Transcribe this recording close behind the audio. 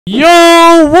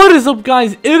Yo, what is up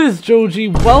guys? It is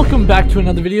JoJewyd. Welcome back to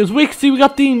another video. As we can see, we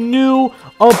got the new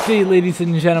update, ladies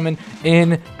and gentlemen,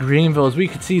 in Greenville. As we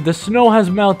can see, the snow has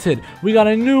melted. We got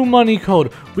a new money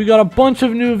code. We got a bunch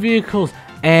of new vehicles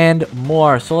and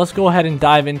more. So let's go ahead and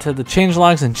dive into the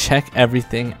changelogs and check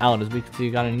everything out. As we can see,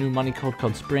 you got a new money code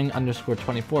called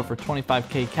spring_24 for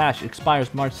 25k cash.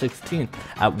 Expires March 16th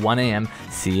at 1 a.m.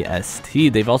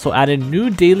 CST. They've also added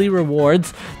new daily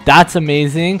rewards. That's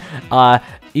amazing.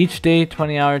 Each day,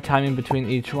 20-hour timing between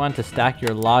each one to stack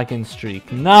your login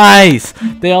streak. Nice!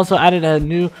 They also added a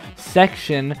new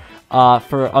section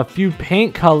for a few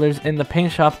paint colors in the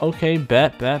paint shop. Okay,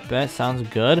 bet. Sounds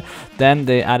good. Then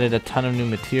they added a ton of new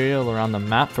material around the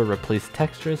map for replaced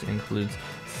textures. Includes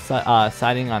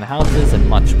siding on houses and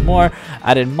much more.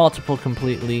 Added multiple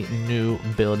completely new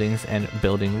buildings and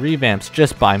building revamps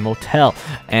just by motel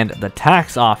and the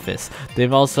tax office.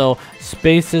 They've also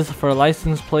spaces for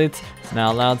license plates. It's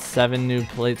now allowed 7 new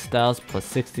plate styles plus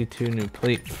 62 new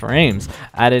plate frames.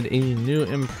 Added a new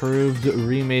improved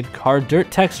remade car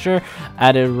dirt texture.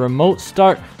 Added remote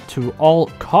start to all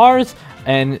cars.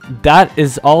 And that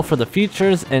is all for the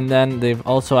features. And then they've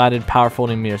also added power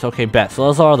folding mirrors. Okay, bet. So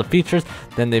those are all the features.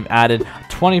 Then they've added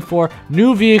 24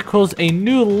 new vehicles, a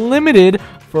new limited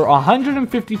for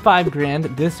 155 grand.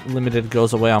 This limited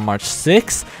goes away on March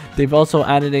 6th. They've also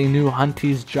added a new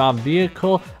Hunties job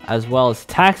vehicle as well as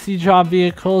taxi job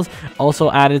vehicles. Also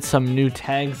added some new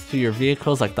tags to your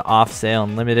vehicles like the off sale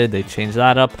and limited. They changed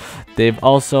that up. They've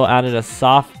also added a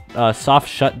soft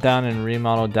shutdown and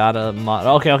remodel data mod.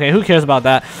 Okay, who cares about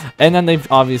that? And then they've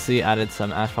obviously added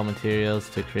some asphalt materials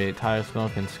to create tire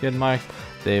smoke and skid marks.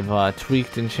 They've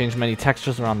tweaked and changed many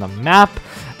textures around the map,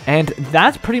 and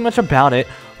that's pretty much about it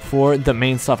for the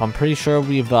main stuff. I'm pretty sure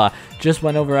we've just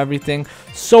went over everything.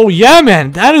 So yeah,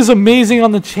 man, that is amazing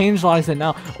on the changelogs. And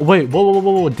now, wait,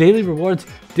 whoa, daily rewards.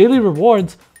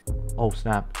 Oh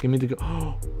snap! Give me the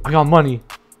go. I got money.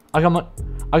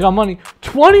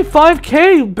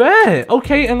 25k, bet.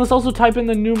 Okay, and let's also type in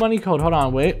the new money code. Hold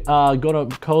on, wait. Go to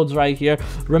codes right here.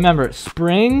 Remember,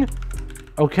 spring,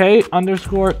 okay,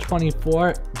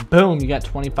 _24. Boom, you got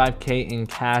 25k in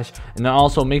cash. And then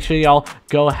also make sure y'all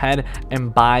go ahead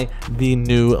and buy the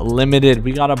new limited.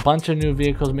 We got a bunch of new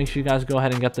vehicles. Make sure you guys go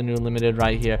ahead and get the new limited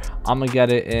right here. I'm gonna get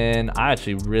it in. I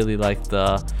actually really like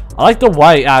the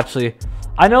white, actually.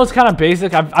 I know it's kind of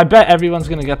basic. I bet everyone's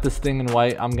gonna get this thing in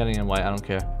white. I'm getting it in white. I don't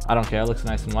care. It looks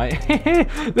nice in white.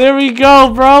 There we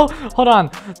go, bro. Hold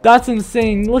on. That's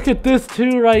insane. Look at this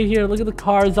too right here. Look at the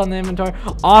cars on the inventory.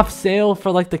 Off sale for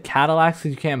like the Cadillacs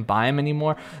because you can't buy them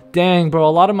anymore. Dang, bro.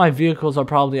 A lot of my vehicles are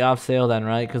probably off sale then,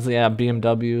 right? Because yeah,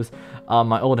 BMWs,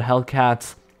 my old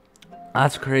Hellcats.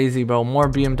 That's crazy, bro. More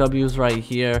BMWs right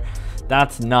here.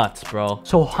 That's nuts, bro.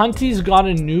 So Hunties got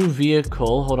a new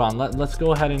vehicle. Hold on, let's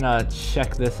go ahead and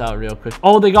check this out real quick.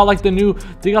 Oh, they got like the new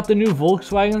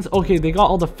Volkswagens. Okay, they got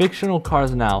all the fictional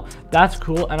cars now. That's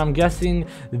cool. And I'm guessing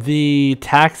the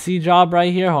taxi job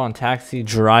right here. Hold on, taxi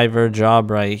driver job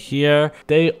right here.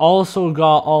 They also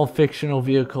got all fictional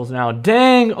vehicles now.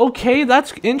 Dang, okay,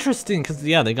 that's interesting because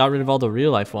yeah, they got rid of all the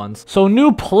real life ones. So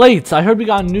new plates. I heard we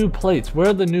got new plates. Where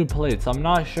are the new plates? I'm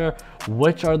not sure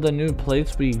which are the new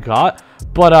plates we got,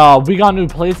 but we got new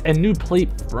plates and new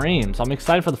plate frames. I'm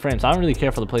excited for the frames. I don't really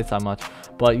care for the plates that much,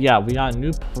 but yeah, we got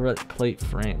new plate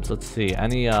frames. Let's see,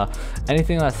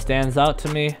 anything that stands out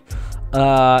to me.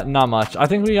 Not much. I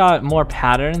think we got more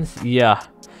patterns. Yeah,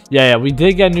 we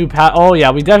did get new oh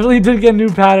yeah, we definitely did get new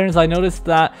patterns. I noticed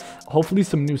that. Hopefully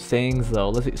some new sayings though.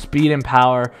 Let's see, speed and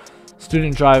power,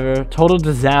 student driver, total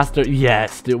disaster.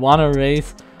 Yes, dude, wanna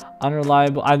race,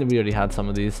 unreliable. I think we already had some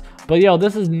of these, but yo,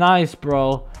 this is nice,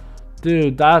 bro.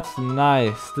 Dude, that's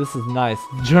nice. This is nice.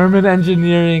 German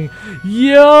engineering.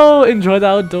 Yo, enjoy the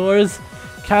outdoors.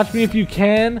 Catch me if you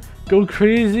can. Go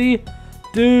crazy.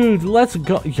 Dude, let's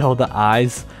go. Yo, the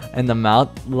eyes and the mouth.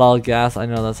 Lol, gas. I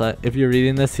know that's if you're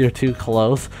reading this, you're too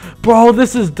close. Bro,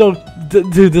 this is dope.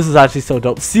 Dude, this is actually so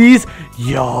dope. C's.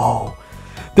 Yo.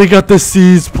 They got the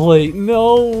C's plate.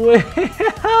 No way.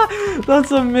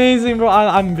 That's amazing, bro.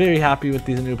 I'm very happy with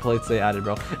these new plates they added,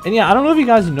 bro. And yeah, I don't know if you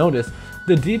guys noticed,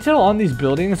 the detail on these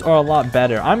buildings are a lot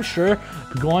better. I'm sure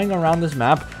going around this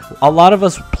map, a lot of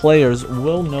us players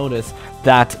will notice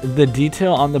that the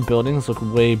detail on the buildings look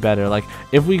way better. Like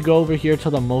if we go over here to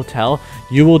the motel,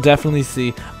 you will definitely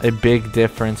see a big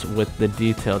difference with the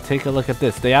detail. Take a look at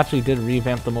this. They actually did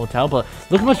revamp the motel, but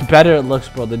look how much better it looks,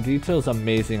 bro. The detail is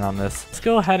amazing on this. Let's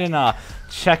go ahead and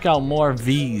check out more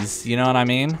V's, you know what I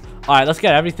mean? All right, let's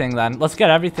get everything then. Let's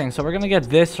get everything. So we're gonna get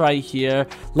this right here.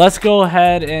 Let's go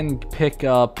ahead and pick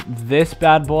up this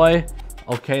bad boy.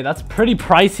 Okay, that's pretty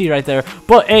pricey right there.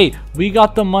 But hey, we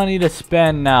got the money to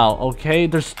spend now. Okay,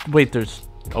 there's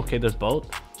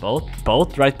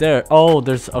both right there. Oh,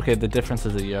 okay, the difference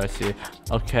is a year. I see.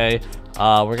 Okay,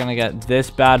 we're gonna get this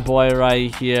bad boy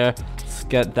right here. Let's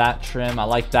get that trim. I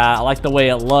like that. I like the way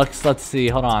it looks. Let's see.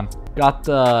 Hold on. Got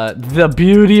the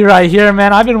beauty right here,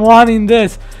 man. I've been wanting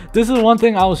this. This is one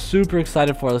thing I was super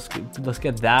excited for. Let's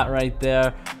get that right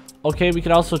there. Okay, we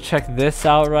could also check this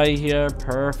out right here.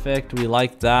 Perfect. We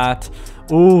like that.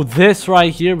 Ooh, this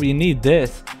right here. We need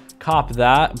this. Cop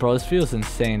that. Bro, this feels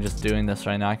insane just doing this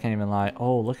right now. I can't even lie.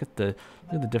 Oh, look at the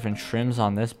different trims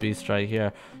on this beast right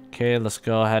here. Okay, let's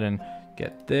go ahead and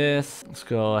get this. Let's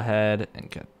go ahead and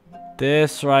get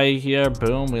this right here.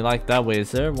 Boom. We like that. Wait,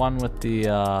 is there one with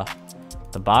the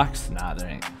box? Nah, there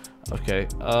ain't. Okay,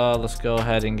 let's go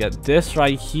ahead and get this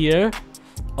right here.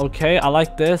 Okay, I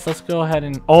like this. Let's go ahead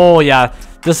and... Oh, yeah.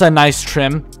 This is a nice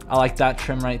trim. I like that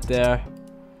trim right there.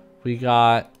 We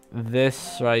got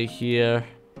this right here.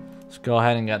 Let's go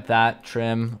ahead and get that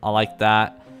trim. I like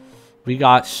that. We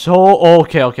got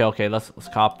okay. Let's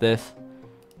cop this.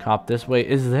 Cop this. Wait,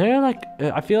 is there like...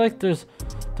 I feel like there's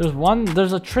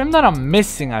a trim that I'm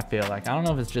missing, I feel like. I don't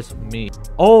know if it's just me.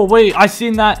 Oh, wait. I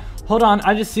seen that. Hold on.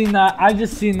 I just seen that.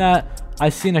 I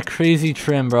seen a crazy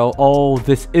trim, bro. Oh,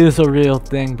 this is a real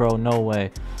thing, bro. No way.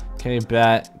 Okay,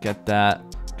 bet. Get that.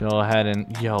 Go ahead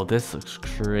and... Yo, this looks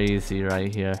crazy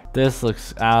right here. This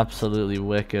looks absolutely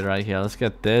wicked right here. Let's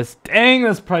get this. Dang,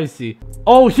 that's pricey.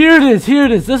 Oh, here it is. Here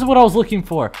it is. This is what I was looking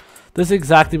for. This is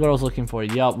exactly what I was looking for.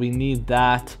 Yup, we need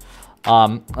that.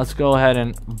 Let's go ahead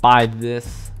and buy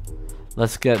this.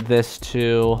 Let's get this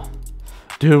too.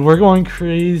 Dude, we're going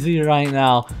crazy right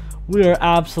now. We are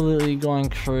absolutely going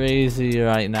crazy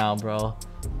right now, bro.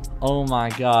 Oh my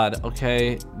god.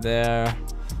 Okay, there.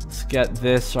 Let's get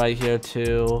this right here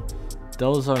too.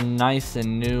 Those are nice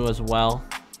and new as well.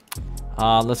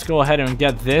 Let's go ahead and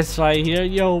get this right here.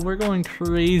 Yo, we're going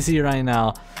crazy right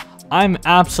now. I'm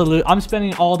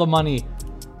spending all the money.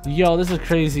 Yo, this is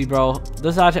crazy, bro.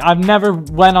 This actually, I've never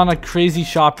went on a crazy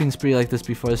shopping spree like this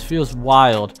before. This feels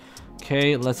wild.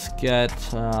 Okay, let's get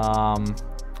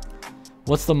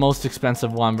what's the most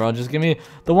expensive one, bro? Just give me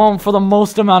the one for the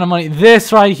most amount of money.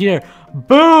 This right here.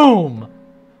 Boom!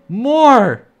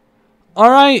 More!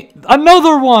 Alright,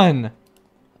 another one!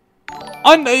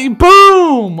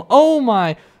 Boom! Oh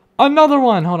my. Another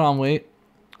one. Hold on, wait.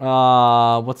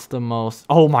 What's the most?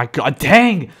 Oh my god,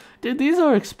 dang! Dude, these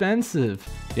are expensive.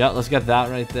 Yeah, let's get that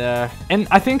right there. And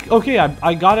I think, okay,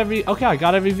 I got every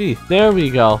V. There we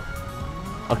go.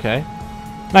 Okay.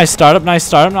 Nice startup, nice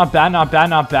startup. Not bad, not bad,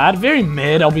 not bad. Very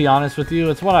mid, I'll be honest with you.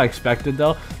 It's what I expected,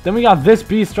 though. Then we got this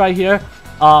beast right here.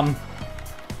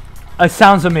 It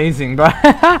sounds amazing, bro.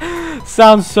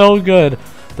 Sounds so good.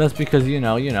 That's because, you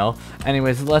know.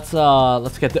 Anyways, let's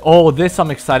get the... Oh, this I'm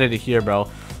excited to hear, bro.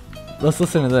 Let's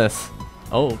listen to this.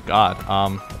 Oh, God.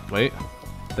 Wait.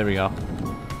 There we go.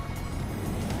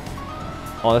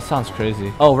 Oh, that sounds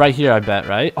crazy. Oh, right here, I bet,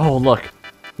 right? Oh, look.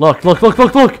 Look.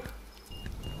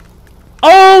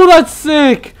 Oh, that's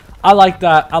sick. I like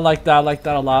that. I like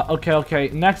that a lot. Okay.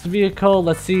 Next vehicle.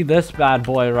 Let's see this bad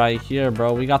boy right here,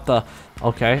 bro. We got the...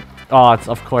 Okay. Oh,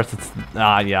 of course it's...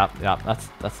 yeah. That's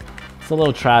it's a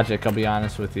little tragic, I'll be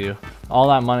honest with you. All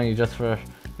that money just for,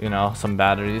 some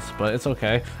batteries, but it's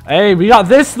okay. Hey, we got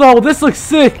this, though. This looks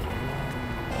sick.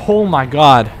 Oh, my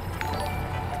God.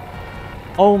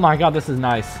 Oh, my God. This is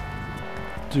nice.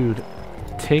 Dude,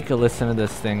 take a listen to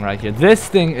this thing right here. This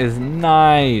thing is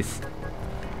nice.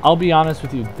 I'll be honest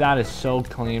with you, that is so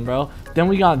clean, bro. Then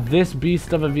we got this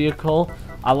beast of a vehicle.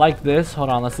 I like this. Hold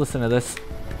on, let's listen to this.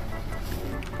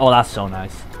 Oh, that's so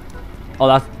nice. Oh,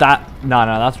 no,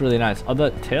 that's really nice. Oh, the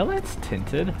taillights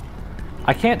tinted?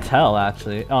 I can't tell,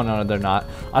 actually. Oh, no, they're not.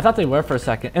 I thought they were for a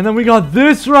second. And then we got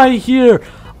this right here.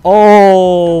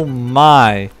 Oh,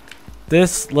 my.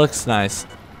 This looks nice.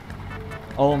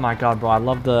 Oh, my God, bro. I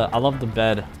love the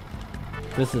bed.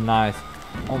 This is nice.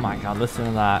 Oh, my God, listen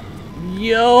to that.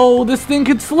 Yo, this thing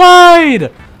could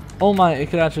slide. Oh my, it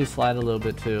could actually slide a little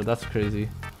bit too. That's crazy.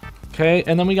 Okay,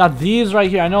 and then we got these right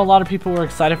here. I know a lot of people were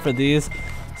excited for these.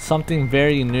 Something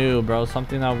very new, bro.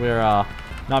 Something that we're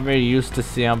not very used to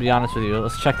seeing. I'll be honest with you.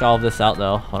 Let's check all of this out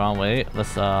though. Hold on, wait.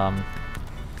 Let's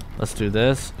do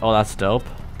this. Oh, that's dope.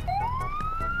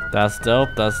 That's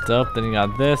dope. Then you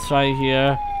got this right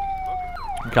here.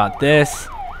 Got this.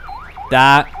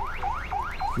 That.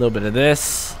 A little bit of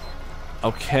this.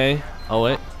 Okay. Oh,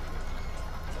 wait.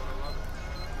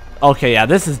 Okay, yeah,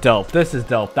 this is dope.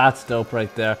 That's dope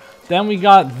right there. Then we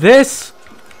got this.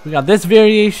 We got this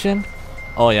variation.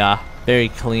 Oh, yeah. Very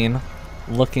clean.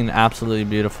 Looking absolutely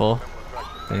beautiful.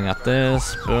 Then you got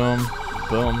this. Boom.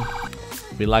 Boom.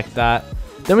 We like that.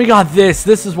 Then we got this.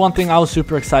 This is one thing I was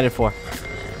super excited for.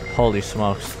 Holy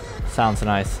smokes. Sounds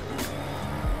nice.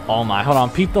 Oh my. Hold on.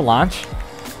 Peep the launch.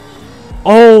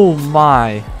 Oh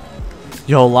my.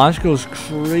 Yo, launch goes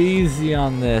crazy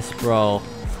on this, bro.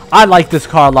 I like this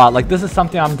car a lot. Like, this is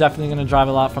something I'm definitely going to drive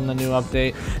a lot from the new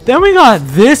update. Then we got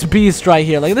this beast right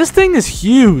here. Like, this thing is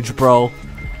huge, bro.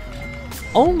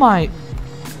 Oh my.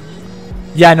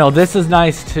 Yeah, no, this is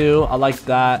nice too. I like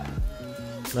that.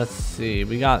 Let's see.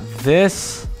 We got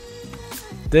this.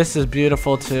 This is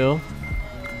beautiful too.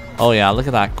 Oh yeah, look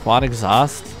at that. Quad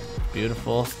exhaust.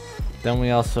 Beautiful. Then we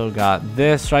also got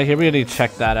this right here. We already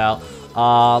checked that out.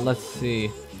 Let's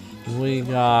see. We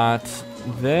got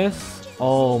this.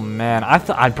 Oh man.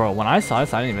 Bro, when I saw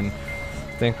this, I didn't even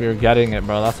think we were getting it,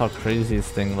 bro. That's how crazy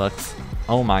this thing looks.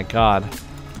 Oh my god.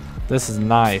 This is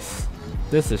nice.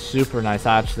 This is super nice,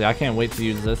 actually. I can't wait to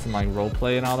use this in like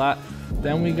roleplay and all that.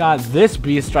 Then we got this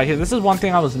beast right here. This is one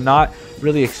thing I was not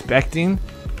really expecting.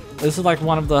 This is like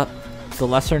one of the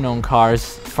lesser known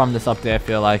cars from this update, I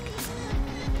feel like.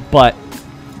 But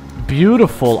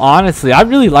beautiful, honestly. I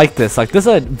really like this. Like, this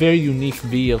is a very unique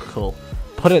vehicle.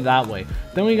 Put it that way.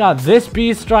 Then we got this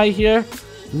beast right here.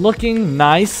 Looking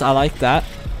nice. I like that.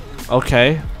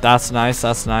 Okay, that's nice.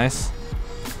 That's nice.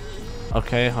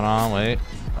 Okay, hold on, wait.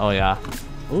 Oh yeah.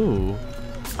 Ooh.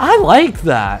 I like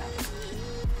that.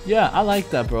 Yeah, I like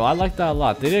that, bro. I like that a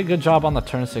lot. They did a good job on the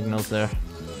turn signals there.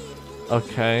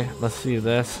 Okay, let's see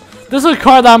this. This is a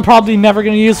car that I'm probably never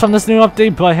going to use from this new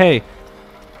update, but hey.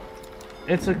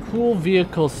 It's a cool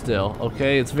vehicle still,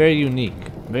 okay? It's very unique.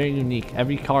 Very unique.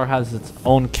 Every car has its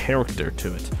own character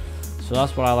to it. So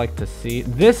that's what I like to see.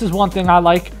 This is one thing I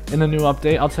like in the new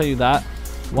update. I'll tell you that.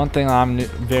 One thing I'm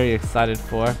very excited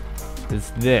for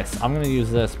is this. I'm gonna use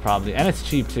this probably, and it's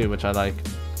cheap too, which I like.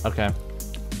 Okay,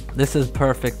 this is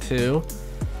perfect too.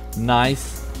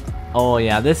 Nice. Oh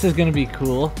yeah, this is gonna be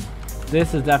cool.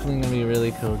 This is definitely gonna be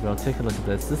really cool, bro. Take a look at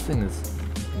this. This thing is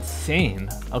insane.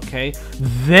 Okay,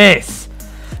 this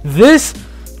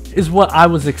is what I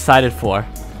was excited for.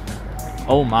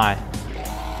 Oh my.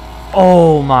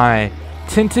 Oh my.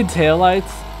 Tinted taillights.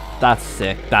 That's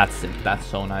sick. That's sick. That's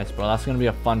so nice, bro. That's gonna be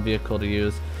a fun vehicle to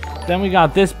use. Then we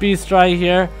got this beast right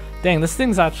here. Dang, this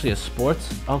thing's actually a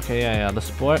sports. Okay, yeah, the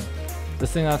sport.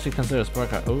 This thing actually considered a sport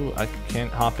car. Oh, I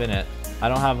can't hop in it. I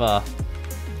don't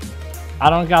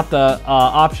got the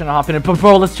option to hop in it. But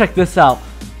bro, let's check this out.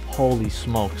 Holy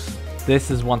smokes.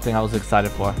 This is one thing I was excited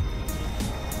for.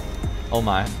 Oh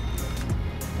my.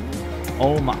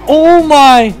 Oh my. Oh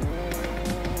my.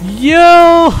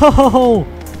 Yo.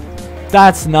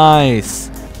 That's nice.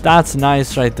 That's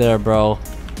nice right there, bro.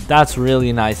 That's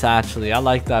really nice, actually. I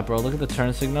like that, bro. Look at the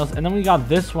turn signals. And then we got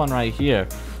this one right here.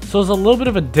 So there's a little bit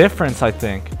of a difference, I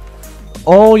think.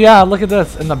 Oh, yeah. Look at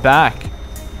this in the back.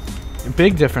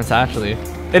 Big difference, actually.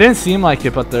 It didn't seem like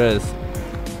it, but there is.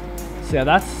 So, yeah,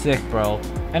 that's sick, bro.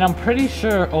 And I'm pretty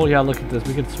sure... Oh, yeah, look at this.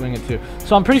 We could swing it, too.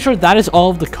 So, I'm pretty sure that is all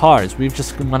of the cars. We've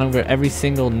just went over every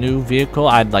single new vehicle.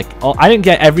 I didn't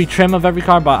get every trim of every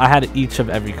car, but I had each of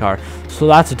every car. So,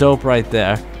 that's dope right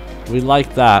there. We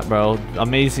like that, bro.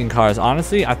 Amazing cars.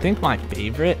 Honestly, I think my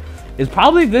favorite is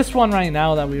probably this one right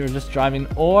now that we were just driving,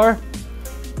 or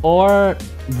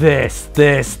this.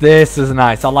 This is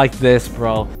nice. I like this,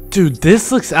 bro. Dude,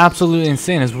 this looks absolutely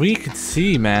insane. As we could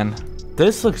see, man,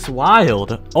 this looks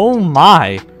wild. Oh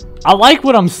my. I like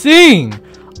what I'm seeing.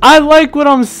 I like what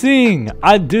I'm seeing.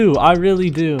 I do. I really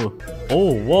do.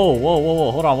 Oh,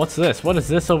 whoa. Hold on. What's this? What is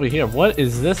this over here? What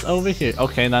is this over here?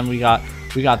 Okay, then we got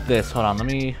this. Hold on.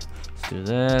 Let's do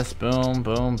this. Boom,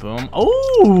 boom, boom.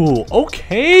 Oh,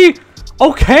 okay.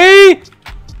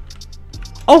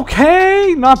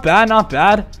 Not bad.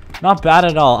 Not bad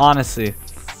at all, honestly.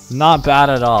 Not bad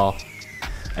at all.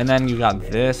 And then you got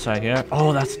this right here.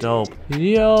 Oh, that's dope.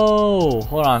 Yo,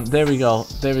 hold on. There we go.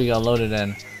 Load it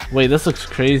in. Wait, this looks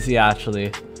crazy,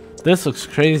 actually.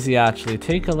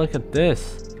 Take a look at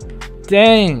this.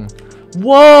 Dang.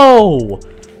 Whoa.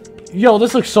 Yo,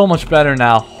 this looks so much better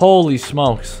now. Holy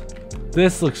smokes.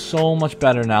 This looks so much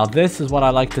better now. This is what I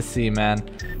like to see, man.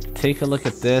 Take a look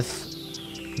at this.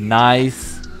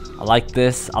 Nice. I like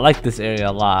this. I like this area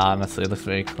a lot, honestly. It looks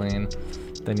very clean.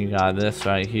 Then you got this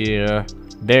right here.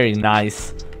 Very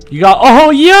nice. You got...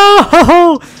 Oh,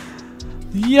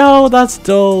 yo, that's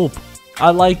dope.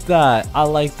 I like that.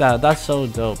 That's so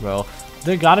dope, bro.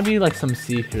 There gotta be like some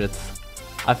secrets.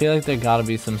 I feel like there gotta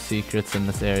be some secrets in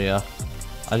this area.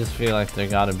 I just feel like there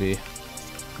gotta be.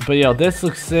 But yo, this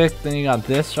looks sick. Then you got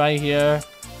this right here.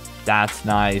 That's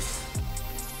nice.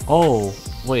 Oh,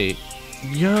 wait.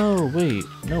 Yo, wait.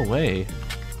 No way.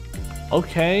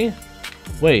 Okay.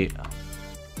 Wait.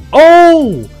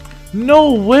 Oh,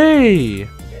 no way.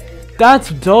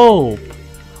 That's dope.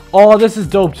 Oh, this is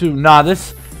dope too. Nah,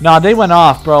 they went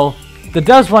off, bro. The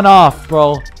devs went off,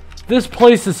 bro. This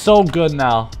place is so good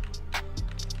now.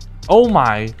 Oh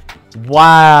my.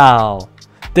 Wow.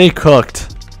 They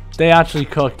cooked. They actually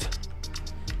cooked.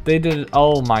 They did.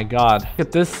 Oh my god. Look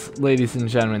at this, ladies and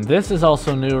gentlemen. This is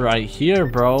also new right here,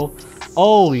 bro.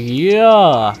 Oh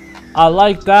yeah. I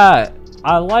like that.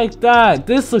 I like that.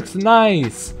 This looks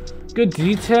nice. Good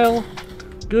detail.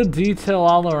 Good detail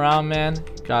all around, man.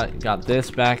 Got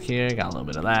this back here. Got a little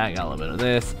bit of that. Got a little bit of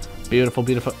this. Beautiful,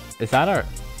 beautiful. Is that our...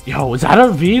 Yo, is that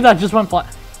our V that just went flat?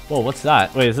 Whoa, what's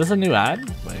that? Wait, is this a new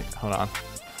ad? Wait, hold on.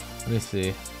 Let me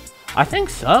see. I think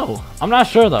so. I'm not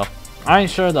sure, though. I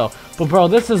ain't sure, though. But, bro,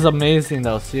 this is amazing,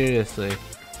 though. Seriously.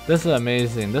 This is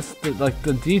amazing. This, like,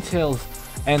 the details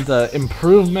and the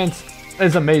improvements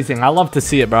is amazing. I love to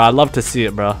see it, bro. I love to see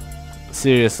it, bro.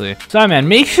 Seriously. So, man,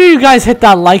 make sure you guys hit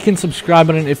that like and subscribe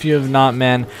button if you have not,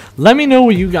 man. Let me know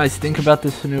what you guys think about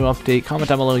this new update. Comment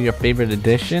down below your favorite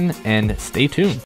edition, and stay tuned.